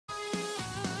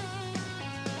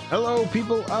Hello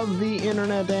people of the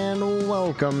internet and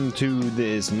welcome to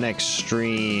this next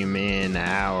stream in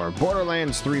our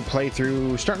Borderlands 3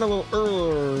 playthrough. Starting a little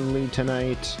early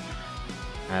tonight.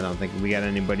 I don't think we got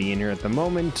anybody in here at the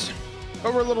moment,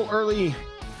 but we're a little early,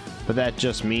 but that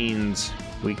just means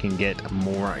we can get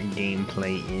more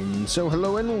gameplay in. So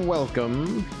hello and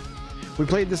welcome. We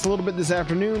played this a little bit this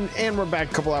afternoon and we're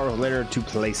back a couple hours later to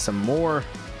play some more.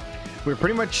 We're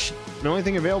pretty much, the only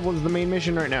thing available is the main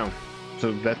mission right now.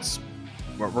 So that's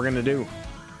what we're gonna do.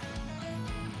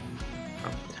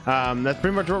 That's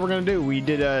pretty much what we're gonna do. We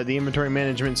did the inventory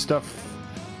management stuff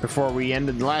before we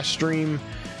ended the last stream.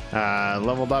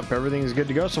 Leveled up, everything's good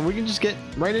to go, so we can just get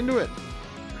right into it.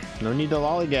 No need to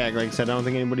lollygag. Like I said, I don't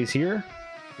think anybody's here.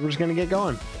 We're just gonna get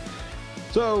going.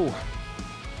 So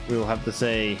we will have to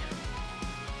say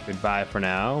goodbye for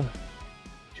now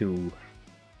to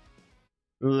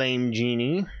Lame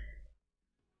Genie,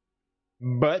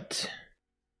 but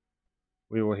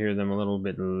we will hear them a little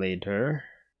bit later.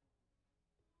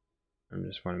 I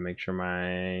just want to make sure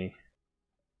my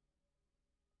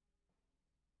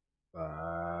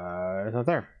it's not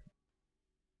there.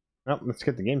 Well, let's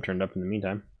get the game turned up in the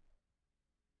meantime.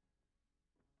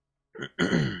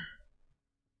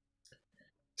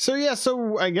 So yeah,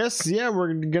 so I guess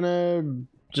we're gonna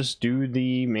just do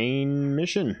the main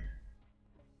mission,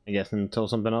 I guess, until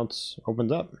something else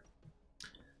opens up.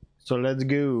 So let's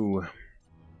go.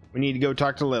 We need to go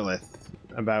talk to Lilith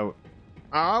about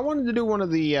I wanted to do one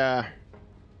of the I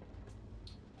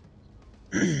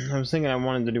was thinking I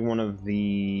wanted to do one of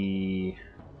the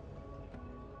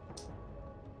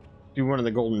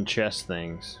golden chest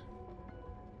things.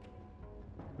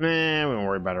 Nah, we don't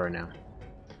worry about it right now.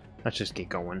 Let's just get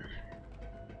going.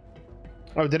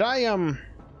 Oh, did I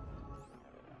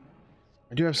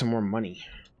do have some more money.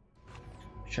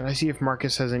 Should I see if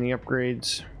Marcus has any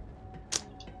upgrades?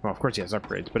 Well, of course he has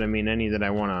upgrades, but I mean any that I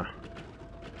want to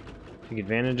take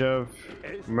advantage of.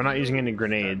 We're not using any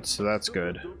grenades, so that's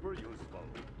good.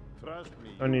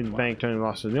 Don't need the bank, don't need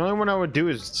losses. The only one I would do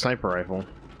is sniper rifle.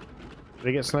 Did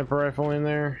I get sniper rifle in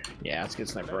there? Yeah, let's get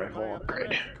sniper rifle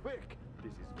upgrade.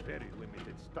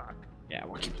 Yeah,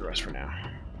 we'll keep the rest for now.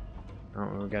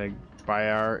 Oh, we gotta buy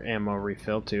our ammo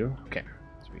refill too. Okay,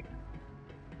 sweet.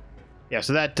 Yeah,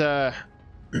 so that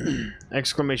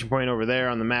exclamation point over there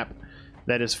on the map,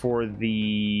 that is for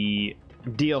the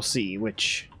DLC,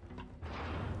 which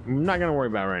I'm not gonna worry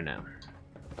about right now.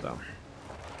 So all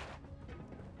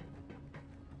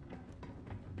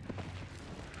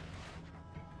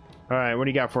right, what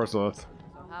do you got for us, Lilith?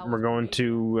 We're going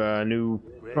to new.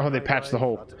 Oh, they patched the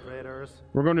hole.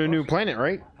 We're going to a new planet,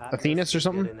 right? Athenas or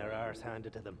something? We'll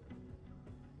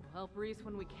help Reese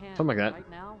when we can. Something like that. Right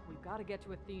now, we've got to get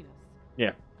to Athenas.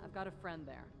 Yeah. I've got a friend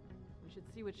there. We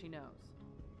should see what she knows.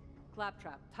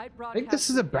 Claptrap, tight I broadcast. think this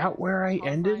is about where I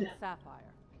ended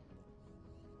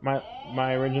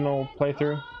my original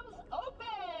playthrough.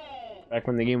 Back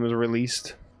when the game was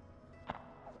released.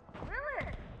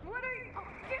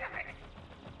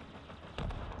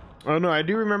 Oh no, I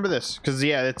do remember this because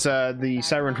yeah, it's the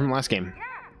siren from last game.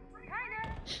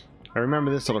 I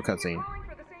remember this little cutscene.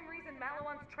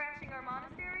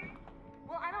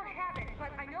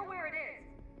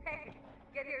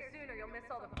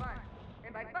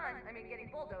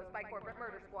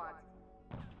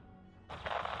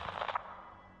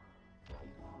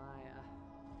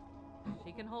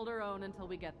 She can hold her own until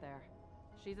we get there.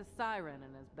 She's a siren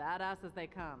and as badass as they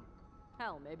come.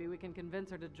 Hell, maybe we can convince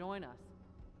her to join us.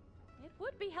 It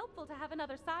would be helpful to have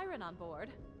another siren on board.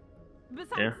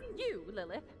 Besides you,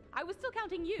 Lilith. I was still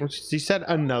counting you. Well, she said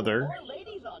another. More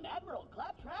ladies on Admiral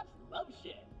Claptrap's love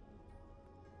ship.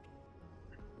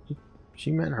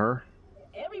 She meant her.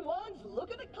 Everyone's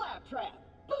looking at Claptrap.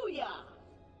 Booyah!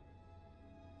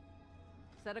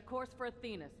 Set a course for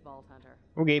Athenas, Vault Hunter.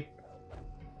 Okay.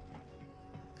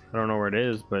 I don't know where it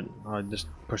is, but I'll just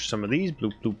push some of these.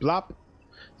 Bloop, bloop, blop. It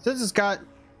says it's got...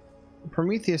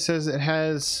 Prometheus says it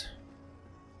has...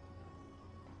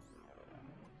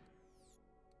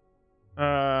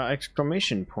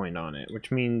 exclamation point on it,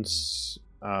 which means...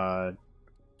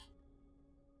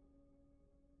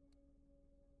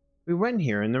 we went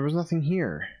here and there was nothing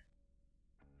here.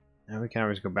 Now we can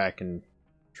always go back and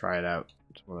try it out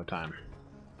some other time.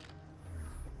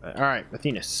 Alright,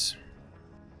 Athenas.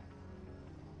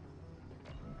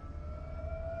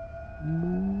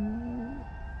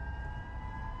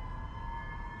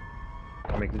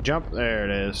 Make the jump. There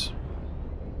it is.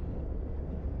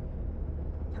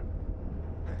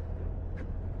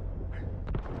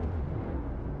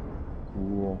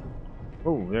 Cool.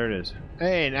 Oh, there it is.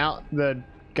 Hey, now the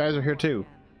guys are here too.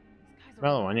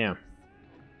 Another one, yeah.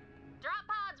 Drop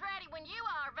pods ready when you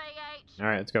are,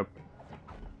 Alright, let's go.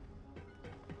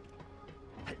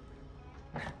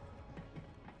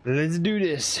 Let's do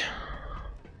this.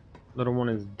 Little one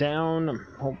is down.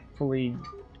 Hopefully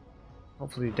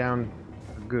down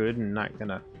for good and not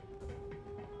gonna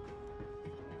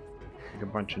make a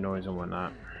bunch of noise and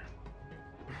whatnot.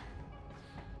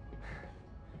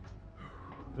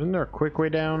 Isn't there a quick way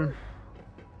down?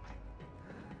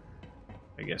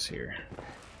 I guess here.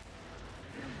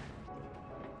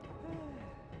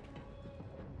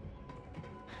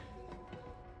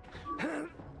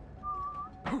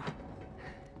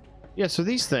 Yeah, so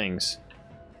these things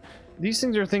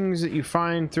are things that you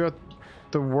find throughout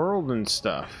the world and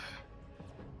stuff.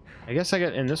 I guess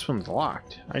and this one's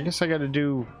locked. I guess I got to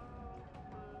do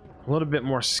a little bit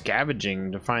more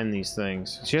scavenging to find these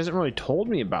things. She hasn't really told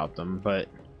me about them, but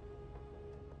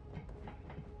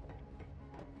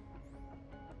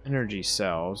energy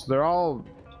cells, they're all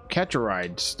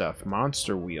catch-a-ride stuff,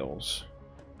 monster wheels.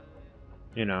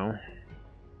 You know.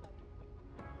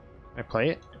 Can I play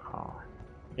it? Oh.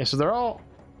 Yeah, so they're all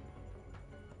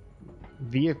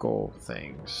vehicle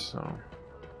things, so.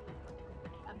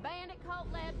 A bandit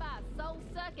cult led by a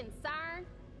soul-sucking siren?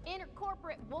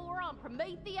 Intercorporate war on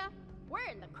Promethea? We're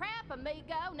in the crap,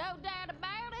 amigo, no doubt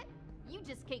about it. You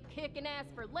just keep kicking ass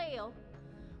for Lil.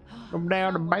 No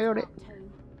doubt about it.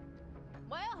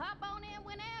 Well, hop on in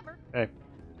whenever. Hey,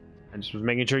 I just was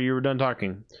making sure you were done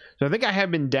talking. So I think I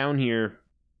have been down here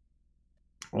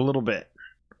a little bit.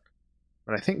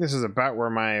 But I think this is about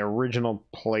where my original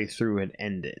playthrough had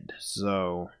ended,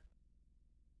 so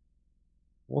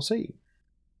we'll see.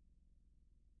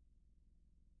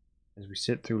 As we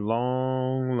sit through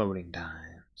long loading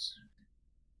times.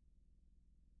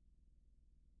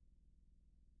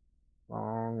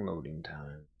 Long loading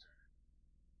times.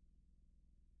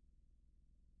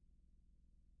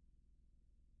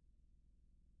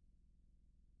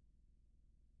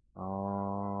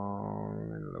 Long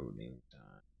loading time.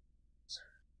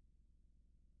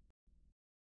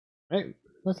 Hey,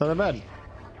 that's not that bad.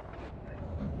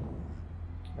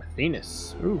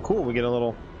 Athenas. Ooh, cool. We get a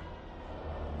little...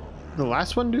 Did the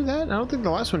last one do that? I don't think the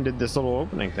last one did this little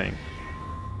opening thing.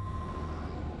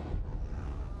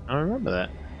 I don't remember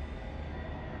that.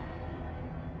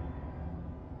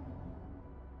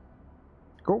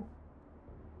 Cool.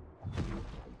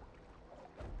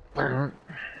 You're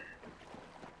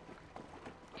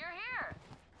here!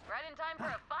 Right in time for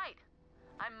a fight.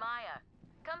 I'm Maya.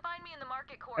 Come find me in the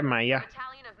market court. Maya.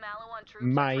 Battalion of Malawan troops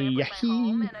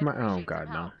Maya. Oh god,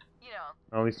 no. You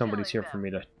know, Well, at least nobody's here for me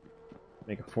to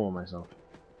make a fool of myself.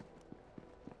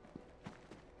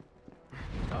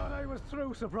 I was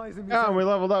through surprising me. Oh, we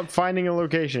leveled up finding a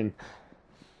location.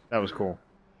 That was cool.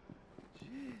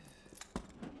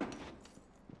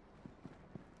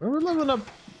 We're leveling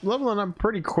up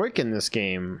pretty quick in this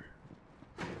game.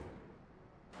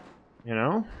 You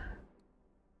know?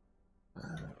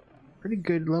 Pretty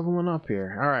good leveling up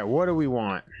here. Alright, what do we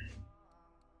want?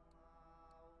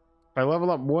 If I level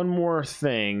up one more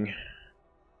thing,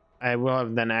 I will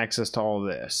have then access to all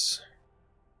this.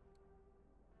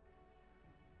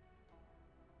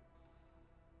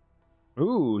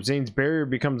 Ooh, Zane's barrier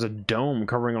becomes a dome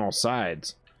covering all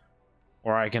sides.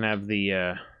 Or I can have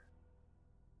the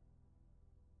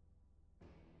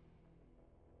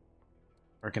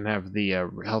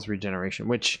health regeneration,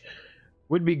 which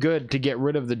would be good to get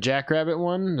rid of the jackrabbit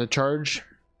one, the charge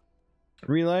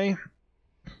relay.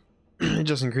 It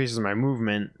just increases my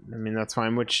movement. I mean, that's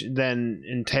fine, which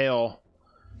then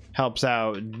helps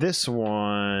out this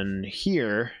one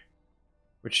here,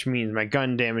 which means my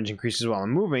gun damage increases while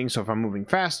I'm moving, so if I'm moving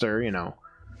faster, you know.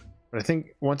 But I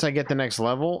think once I get the next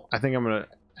level, I think I'm going to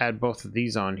add both of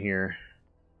these on here.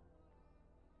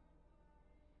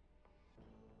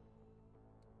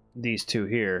 These two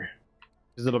here.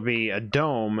 Because it'll be a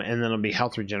dome, and then it'll be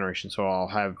health regeneration, so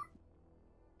I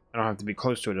don't have to be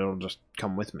close to it, it'll just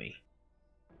come with me.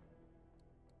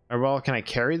 Or, well, can I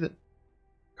carry the...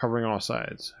 Covering all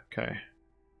sides. Okay.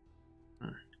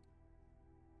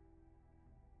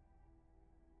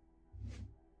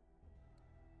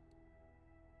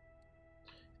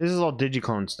 This is all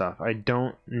digiclone stuff. I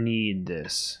don't need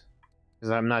this.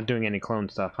 Because I'm not doing any clone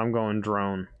stuff. I'm going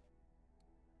drone.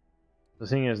 The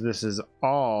thing is, this is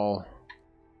all...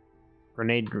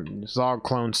 Grenade... This is all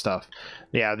clone stuff.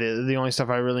 Yeah, the only stuff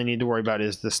I really need to worry about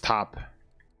is this top...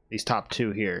 These top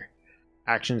two here.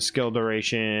 Action, skill,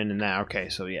 duration, and that. Okay,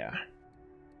 so yeah.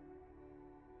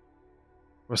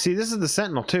 Well, see, this is the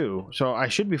Sentinel too. So I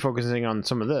should be focusing on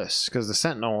some of this. Because the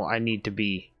Sentinel, I need to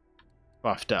be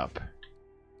buffed up.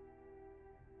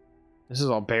 This is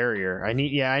all barrier. I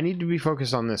need to be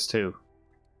focused on this too.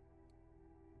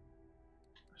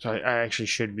 So I actually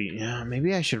should be... Yeah,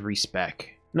 maybe I should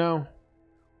respec. No.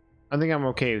 I think I'm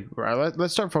okay.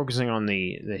 Let's start focusing on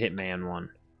the Hitman one.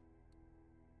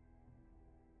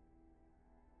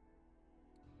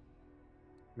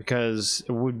 Because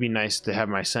it would be nice to have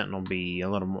my Sentinel be a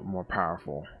little more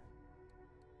powerful.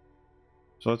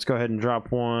 So let's go ahead and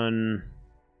drop one.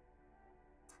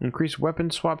 Increase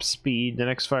weapon swap speed. The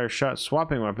next fire shot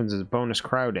swapping weapons is bonus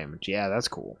cryo damage. Yeah, that's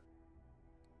cool.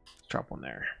 Let's drop one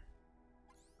there.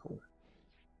 Cool.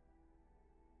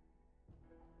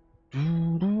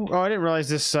 Oh, I didn't realize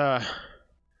this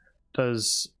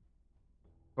does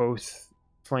both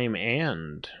flame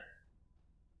and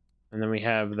then we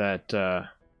have that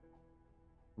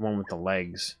one with the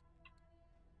legs.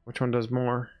 Which one does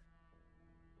more?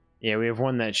 Yeah, we have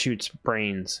one that shoots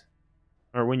brains,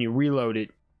 or when you reload it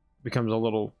becomes a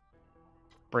little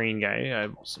brain guy. Yeah,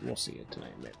 we'll see it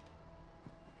tonight, maybe.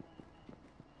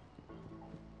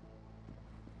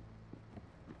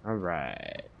 All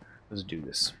right, let's do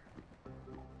this.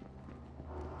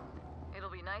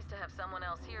 It'll be nice to have someone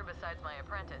else here besides my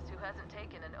apprentice who hasn't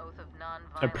taken an oath of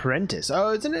non-violence. Apprentice? Oh,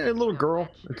 isn't it a little girl?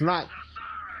 It's not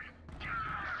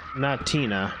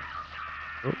Tina,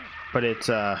 but it's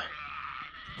some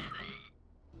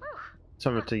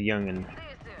of it's a youngin. See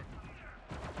you soon.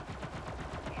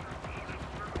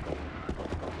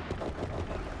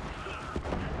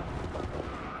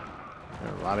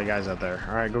 There are a lot of guys out there.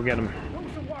 All right, go get them.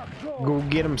 Go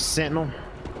get them, Sentinel.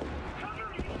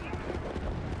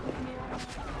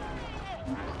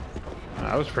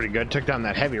 That was pretty good. Took down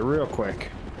that heavy real quick.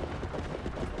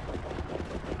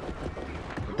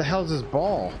 What the hell is this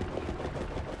ball?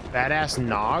 Badass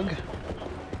Nog?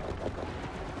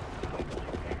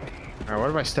 Alright, what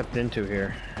have I stepped into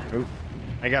here? Oop.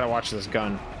 I gotta watch this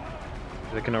gun.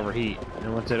 It can overheat.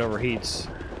 And once it overheats...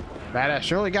 Badass.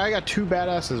 Surely I got two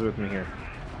badasses with me here.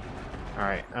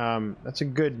 Alright, that's a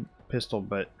good pistol,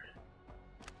 but...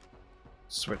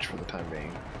 Switch for the time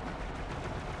being.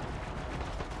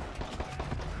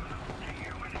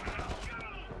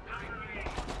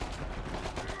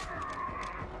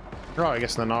 Oh, I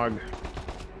guess the Nog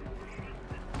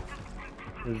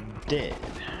is dead.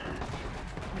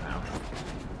 Wow.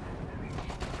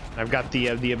 I've got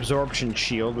the absorption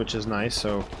shield, which is nice,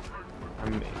 so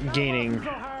I'm gaining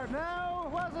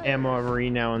ammo every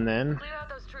now and then. Clear out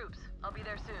those troops. I'll be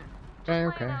there soon. Okay,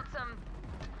 Just okay. laying out some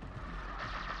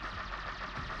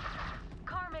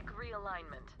karmic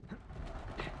realignment.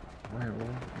 Alright,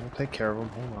 we'll take care of them.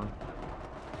 Hold on.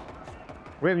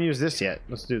 We haven't used this yet.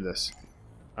 Let's do this.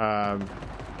 We'll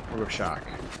go shock.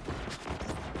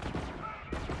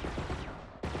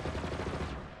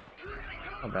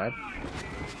 Not bad.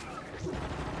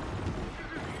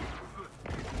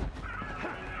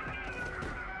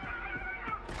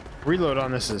 Reload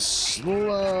on this is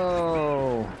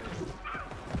slow.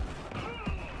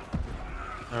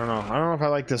 I don't know if I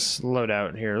like this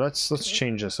loadout here. Let's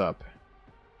change this up.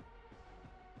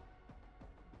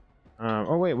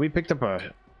 Oh wait, we picked up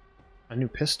a new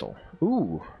pistol.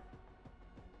 Ooh.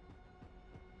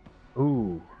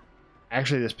 Ooh.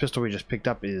 Actually, this pistol we just picked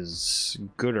up is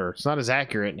gooder. It's not as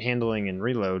accurate in handling and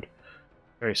reload.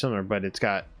 Very similar, but it's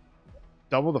got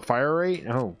double the fire rate.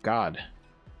 Oh god.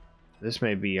 This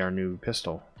may be our new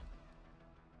pistol.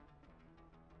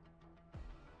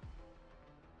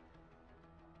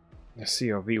 The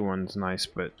COV one's nice,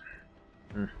 but...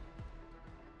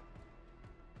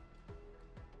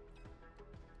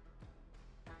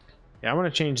 Yeah, I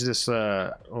want to change this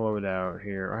loadout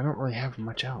here. I don't really have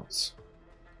much else.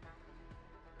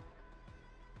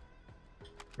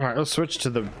 Alright, let's switch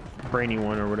to the brainy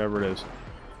one or whatever it is.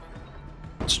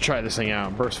 Let's try this thing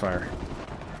out. Burst fire.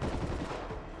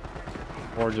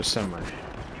 Or just semi.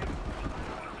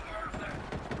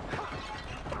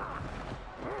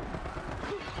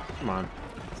 Come on.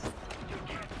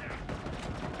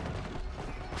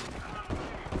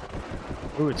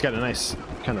 Ooh, it's got a nice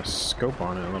kind of scope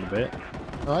on it a little bit.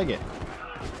 I like it.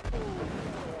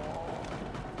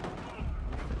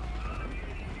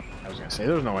 I was gonna say,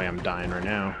 there's no way I'm dying right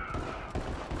now.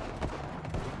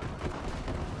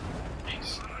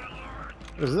 Nice.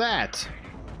 What is that?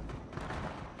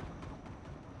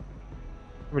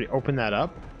 Somebody open that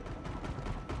up?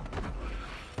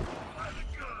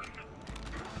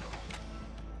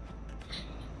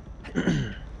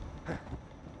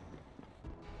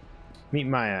 Meet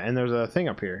Maya, and there's a thing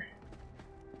up here.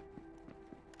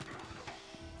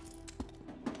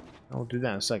 I'll do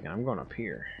that in a second. I'm going up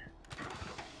here.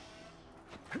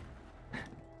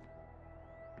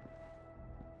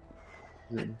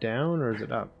 Is it down or is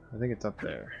it up? I think it's up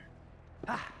there.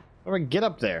 How do I get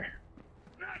up there?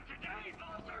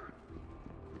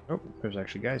 Oh, there's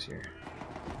actually guys here.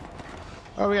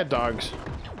 Oh, we got dogs.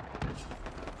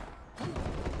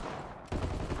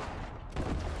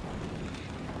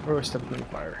 Oh, we're stepping in the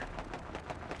fire.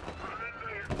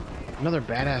 Another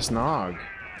badass nog.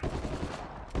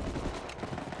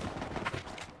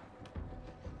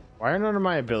 Why are none of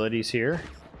my abilities here?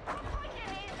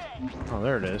 Oh,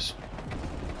 there it is.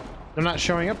 They're not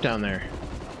showing up down there.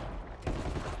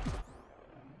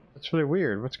 That's really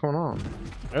weird. What's going on?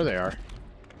 There they are.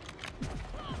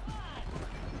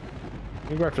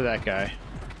 You go after that guy.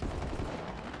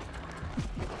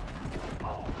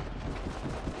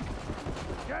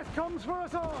 Death comes for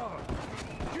us all!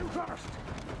 You first!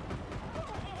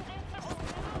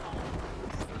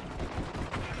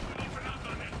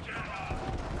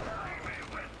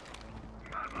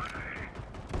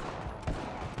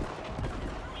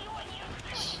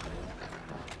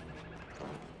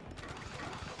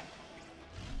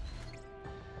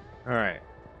 Alright.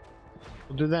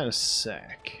 We'll do that in a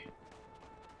sec.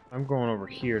 I'm going over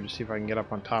here to see if I can get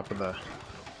up on top of the...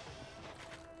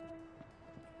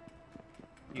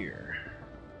 here.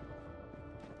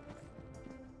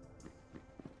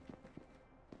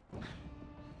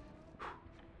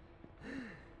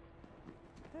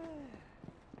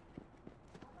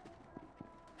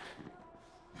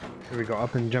 Should we go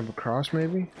up and jump across,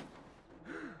 maybe?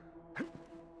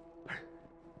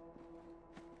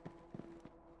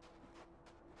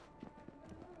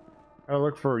 I'll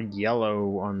look for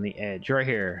yellow on the edge, right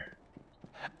here.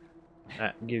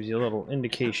 That gives you a little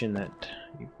indication that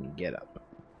you can get up.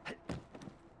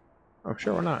 Oh,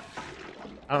 sure, why not?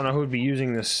 I don't know who would be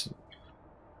using this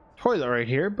toilet right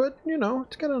here, but you know,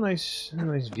 it's got a nice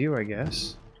view, I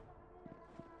guess.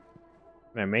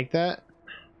 Can I make that?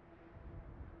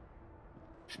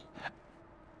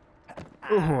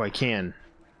 Oh, I can.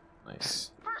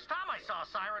 Nice. First time I saw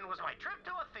Siren was my trip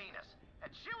to Athenas,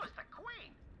 and she was the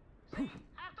queen. See,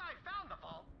 after I found the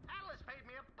vault, Atlas paid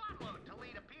me a buttload to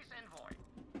lead a peace envoy.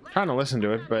 Trying to listen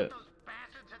to it, but Those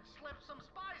bastards had slipped some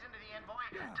spies into the envoy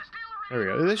to steal a there we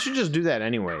go. They should just do that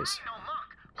anyways. I ain't no monk.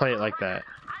 Play it like that.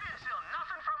 I didn't steal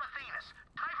nothing from Athenas.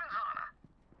 Typhon's honor.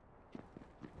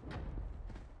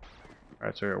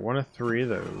 Alright, so we got one of three of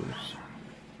those.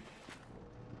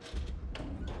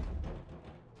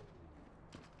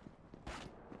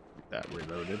 That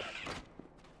reloaded.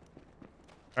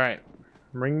 Alright,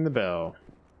 ring the bell.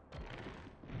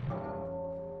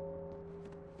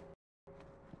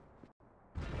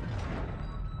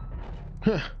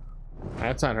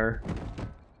 That's not her.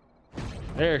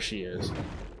 There she is.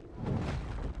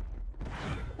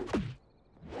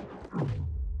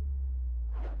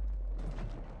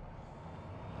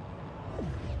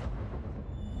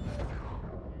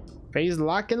 Phase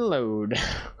lock and load.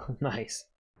 Nice.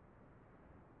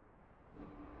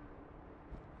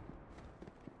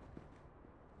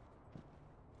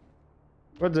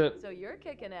 What's it? So you're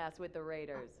kicking ass with the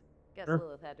Raiders. Guess Sure.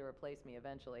 Lilith had to replace me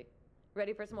eventually.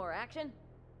 Ready for some more action?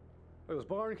 I was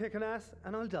born kicking ass,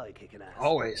 and I'll die kicking ass.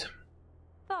 Always.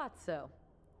 Thought so.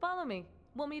 Follow me.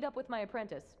 We'll meet up with my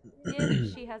apprentice,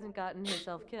 if she hasn't gotten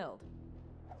herself killed.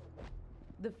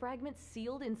 The fragment's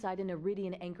sealed inside an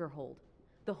Iridian anchor hold.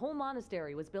 The whole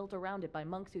monastery was built around it by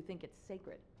monks who think it's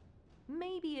sacred.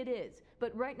 Maybe it is,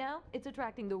 but right now, it's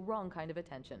attracting the wrong kind of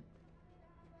attention.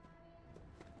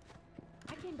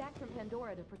 I came back from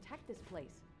Pandora to protect this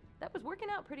place. That was working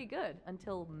out pretty good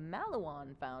until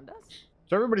Malawan found us.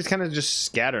 So everybody's kind of just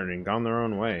scattered and gone their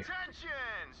own way. Attention,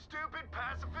 stupid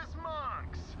pacifist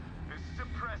monks. This is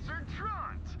Oppressor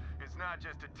Trant. It's not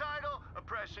just a title.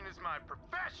 Oppression is my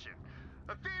profession.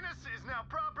 Athenas is now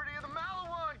property of the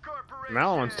Malawan Corporation.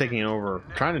 Malawan's taking over,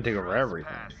 trying to take over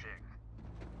everything.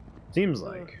 Seems Ugh,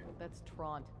 like. that's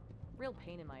Trant. Real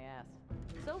pain in my ass.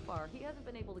 So far, he hasn't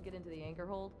been able to get into the anchor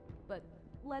hold, but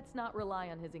let's not rely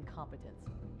on his incompetence.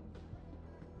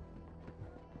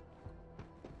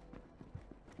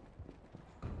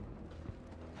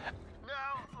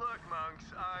 Now, look, monks,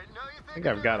 I know you I think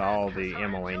I've got all the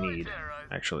ammo I need.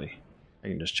 Actually, I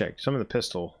can just check. Some of the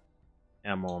pistol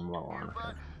ammo I'm low on.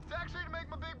 But it's actually to make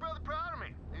my big brother proud of me.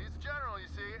 He's a general, you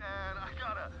see, and I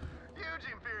got a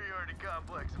huge inferiority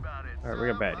complex about it. Alright, we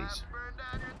got baddies. So I have to burn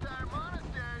down your entire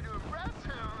monastery to impress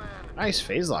him, and Nice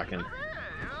phase locking. you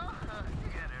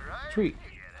get it, right? Sweet.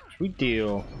 Sweet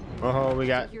deal. Oh, we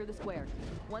got Secure the square.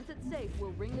 Once it's safe,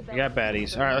 we'll ring the bell. we got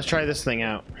baddies. Alright, let's try this thing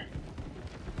out.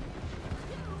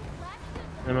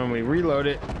 And when we reload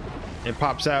it, it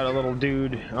pops out a little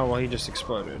dude. Oh well, he just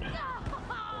exploded.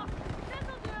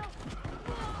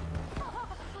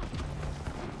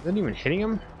 Isn't even hitting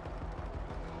him?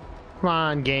 Come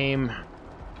on, game.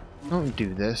 Don't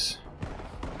do this.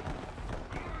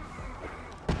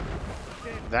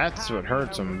 That's what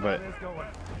hurts him, but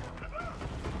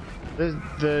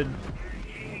the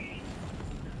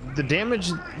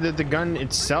damage that the gun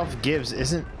itself gives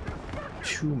isn't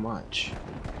too much.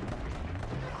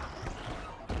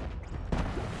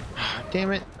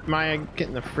 Damn it, Maya, get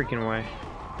in the freaking way.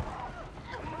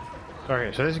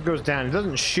 Okay, so this goes down. It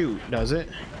doesn't shoot, does it?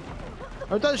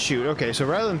 Oh, it does shoot. Okay, so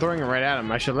rather than throwing it right at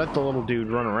him, I should let the little dude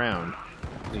run around.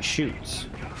 He shoots.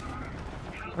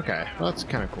 Okay, well, that's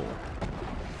kind of cool.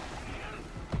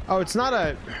 Oh, it's not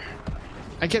a...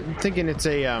 I kept thinking it's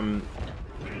a,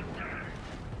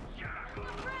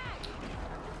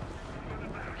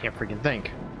 can't freaking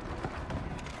think.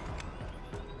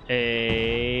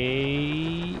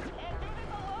 A...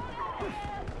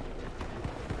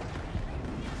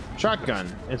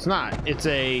 shotgun. It's not. It's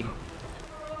a,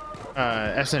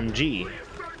 SMG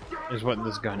is what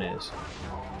this gun is.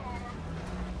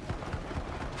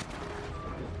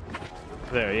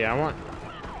 There, yeah, I want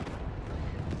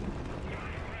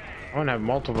to have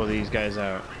multiple of these guys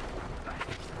out.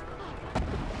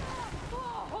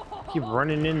 Keep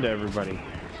running into everybody.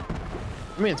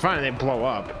 I mean, it's fine, they blow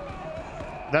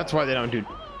up. That's why they don't do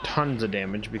tons of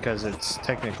damage, because it's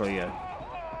technically a...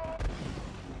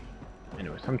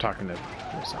 Anyways, I'm talking to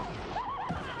myself.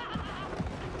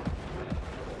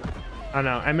 I don't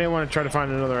know, I may want to try to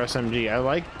find another SMG. I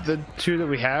like the two that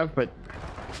we have, but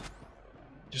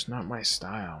just not my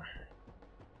style.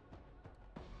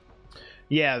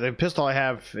 Yeah, the pistol I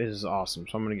have is awesome,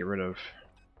 so I'm gonna get rid of...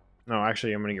 No,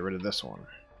 actually, I'm gonna get rid of this one.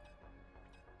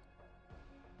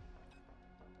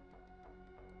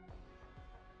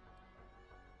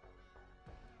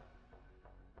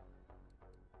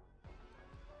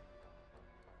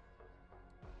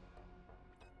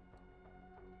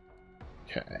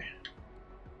 Okay.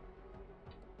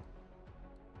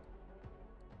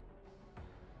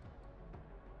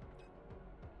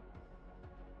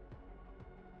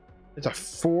 It's a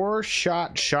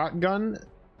 4-shot shotgun.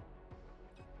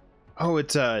 Oh,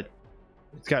 it's got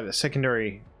a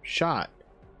secondary shot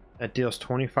that deals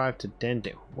 25 to dent.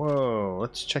 Whoa,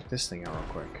 let's check this thing out real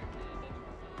quick.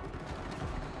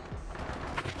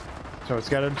 So it's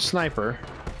got a sniper.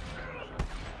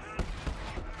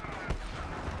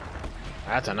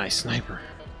 That's a nice sniper,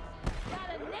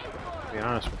 to be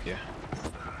honest with you.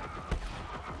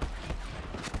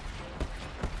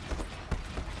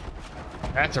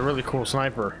 That's a really cool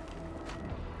sniper.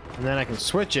 And then I can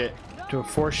switch it to a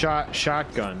 4-shot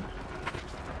shotgun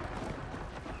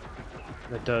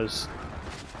that does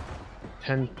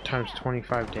 10 times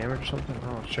 25 damage or something.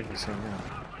 Oh, let's check this thing out.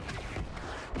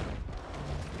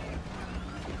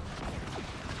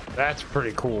 That's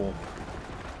pretty cool.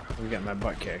 I'm getting my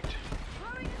butt kicked.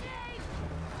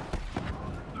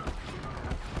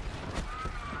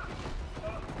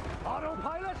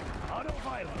 Autopilot!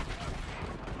 Autopilot!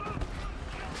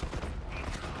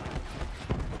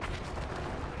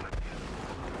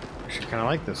 Actually, kind of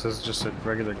like this. This is just a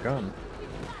regular gun.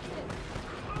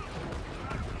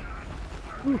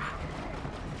 Oof.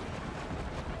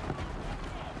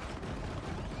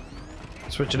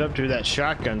 Switch it up to that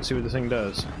shotgun, see what this thing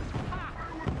does.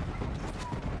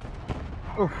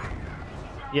 Oof.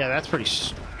 Yeah, that's pretty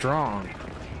strong.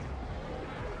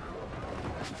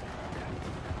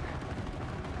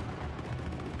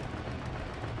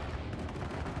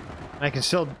 I can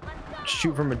still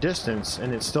shoot from a distance,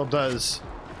 and it still does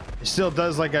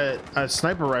like a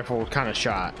sniper rifle kind of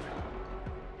shot.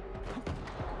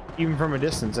 Even from a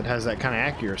distance, it has that kind of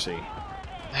accuracy.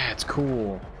 That's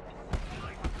cool.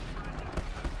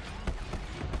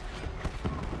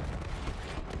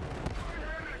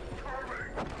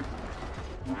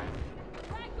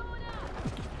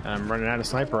 I'm running out of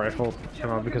sniper rifle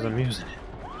because I'm using it.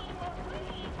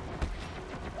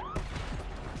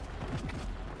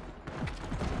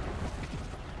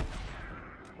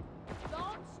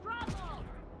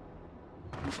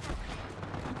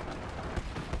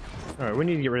 Alright, we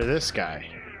need to get rid of this guy.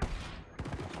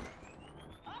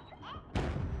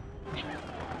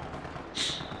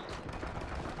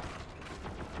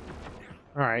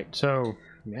 Alright, so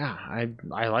yeah,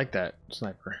 I like that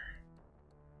sniper.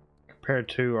 Compared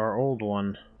to our old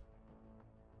one.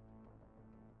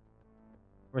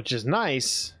 Which is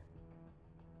nice.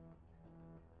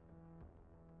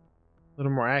 A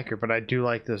little more accurate, but I do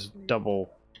like this double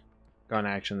gun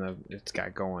action that it's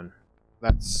got going.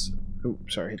 That's...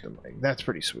 Oops, sorry, hit the mic. That's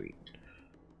pretty sweet.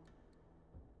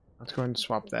 Let's go ahead and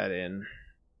swap that in.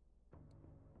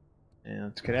 And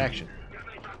let's get action.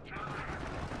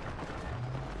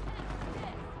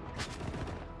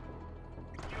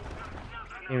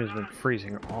 Game has been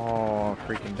freezing all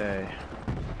freaking day.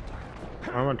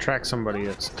 I want to track somebody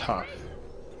that's tough.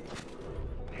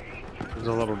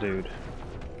 There's a little dude.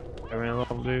 Have any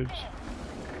little dudes?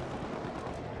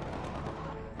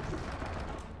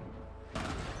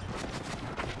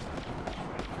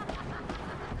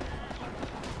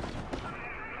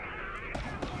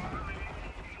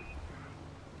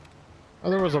 Oh,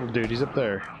 there was a little dude. He's up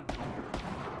there.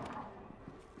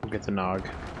 We'll get the nog.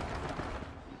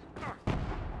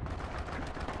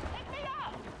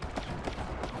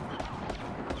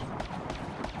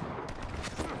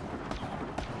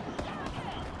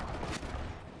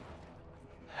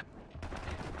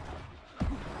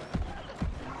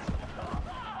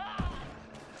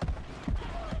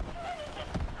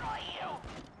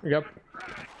 Yep.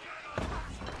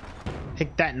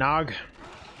 Take that, nog.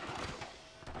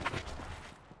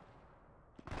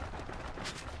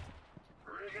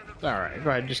 Alright, go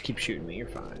ahead, just keep shooting me, you're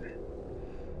fine.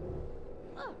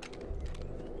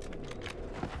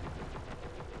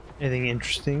 Anything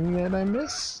interesting that I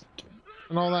missed?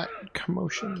 And all that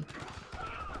commotion?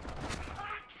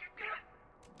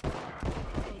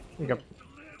 Yep.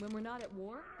 When we're not at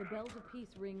war, the bells of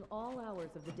peace ring all hours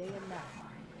of the day and night.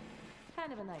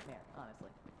 Kind of a nightmare, honestly.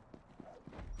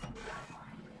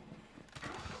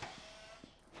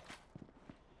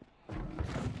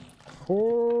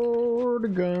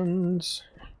 Horde guns.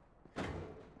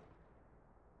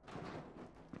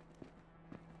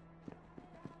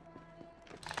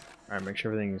 Alright, make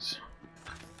sure everything's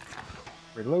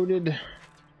reloaded.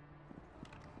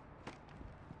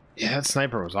 Yeah, that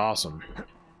sniper was awesome.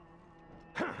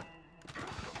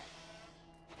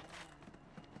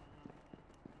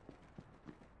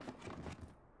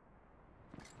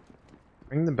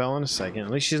 Ring the bell in a second. At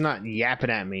least she's not yapping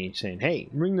at me saying, hey,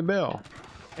 ring the bell.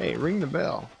 Hey, ring the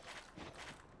bell.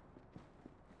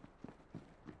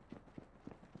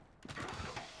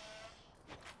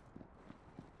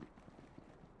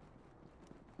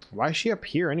 Why is she up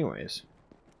here anyways?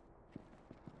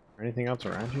 Anything else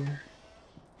around here?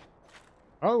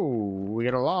 Oh, we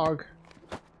got a log.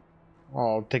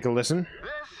 I'll take a listen.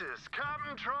 This is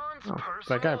Captain Tron's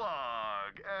that guy. personal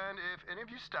log, and if any of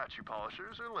you statue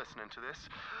polishers are listening to this,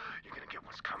 you're gonna get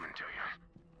what's coming to you.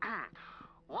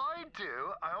 Why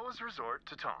do I always resort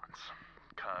to taunts?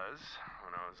 Because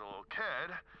when I was a little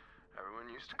kid, everyone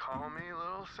used to call me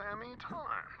Little Sammy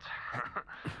Taunt.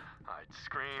 I'd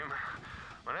scream,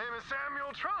 my name is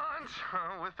Samuel Trant,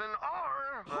 with an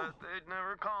R, but they'd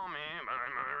never call me by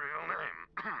my real name.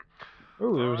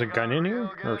 Ooh, there was a gun in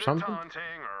here or something.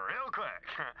 Taunting real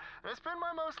quick. It's been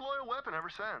my most loyal weapon ever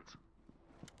since.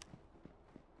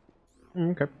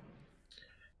 Okay.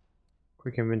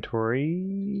 Quick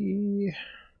inventory.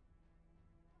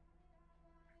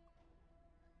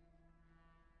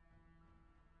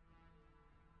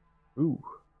 Ooh.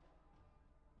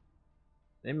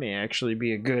 They may actually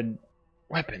be a good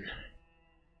weapon.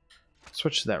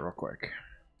 Switch to that real quick.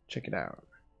 Check it out.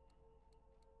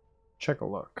 Check a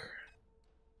look.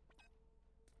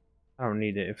 I don't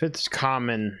need it. If it's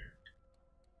common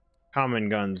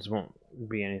guns won't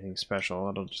be anything special.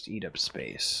 It'll just eat up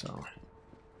space, so.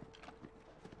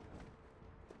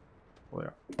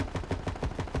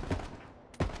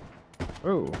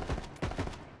 Oh.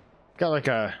 Got like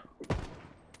a,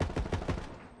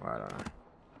 I don't know.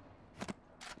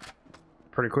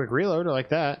 Pretty quick reload, I like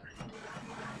that.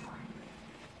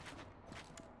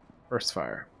 Burst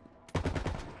fire.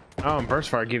 Oh, and burst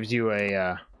fire gives you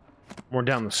a more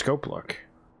down the scope look.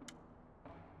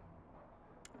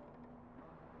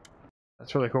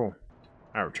 That's really cool.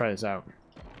 Alright, we'll try this out.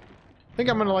 I think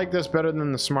I'm gonna like this better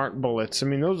than the smart bullets. I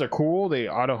mean, those are cool, the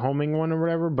auto homing one or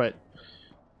whatever, but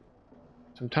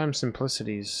sometimes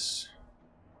simplicity's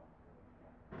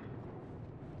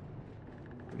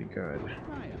pretty good.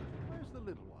 Maya, where's the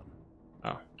little one?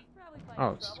 Oh. Oh,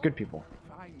 it's good people.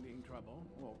 Finding trouble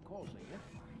or causing it.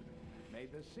 May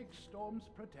the six storms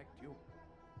protect you.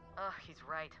 Ugh, he's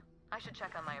right. I should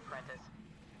check on my apprentice.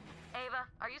 Ava,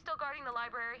 are you still guarding the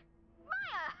library?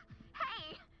 Maya!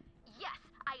 Hey! Yes,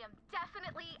 I am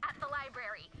definitely at the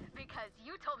library, because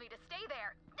you told me to stay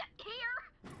there. Here?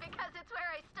 Because it's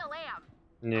where I still am.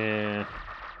 Yeah.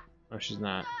 No, she's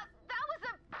not. That was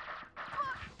a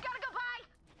book. Gotta go buy.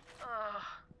 Ugh.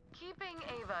 Keeping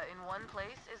Ava in one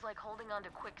place is like holding on to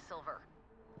Quicksilver.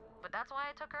 But that's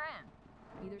why I took her in.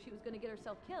 Either she was going to get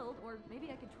herself killed, or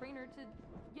maybe I could train her to,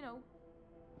 you know,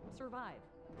 survive.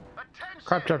 Attention!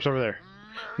 Crop traps over there.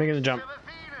 Making the jump. Of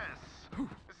Athenas.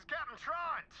 This is Captain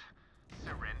Trant.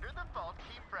 Surrender the vault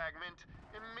key fragment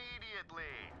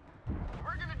immediately.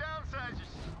 We're gonna downsize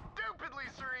your stupidly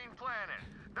serene planet.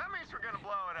 That means we're gonna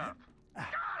blow it up. God,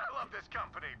 I love this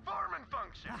company. Form and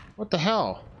function. What the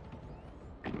hell?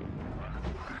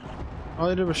 All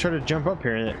I did was try to jump up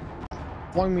here and it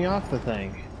flung me off the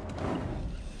thing.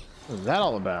 What was that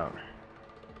all about?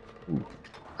 Ooh.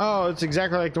 Oh, it's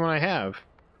exactly like the one I have.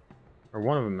 Or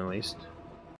one of them, at least.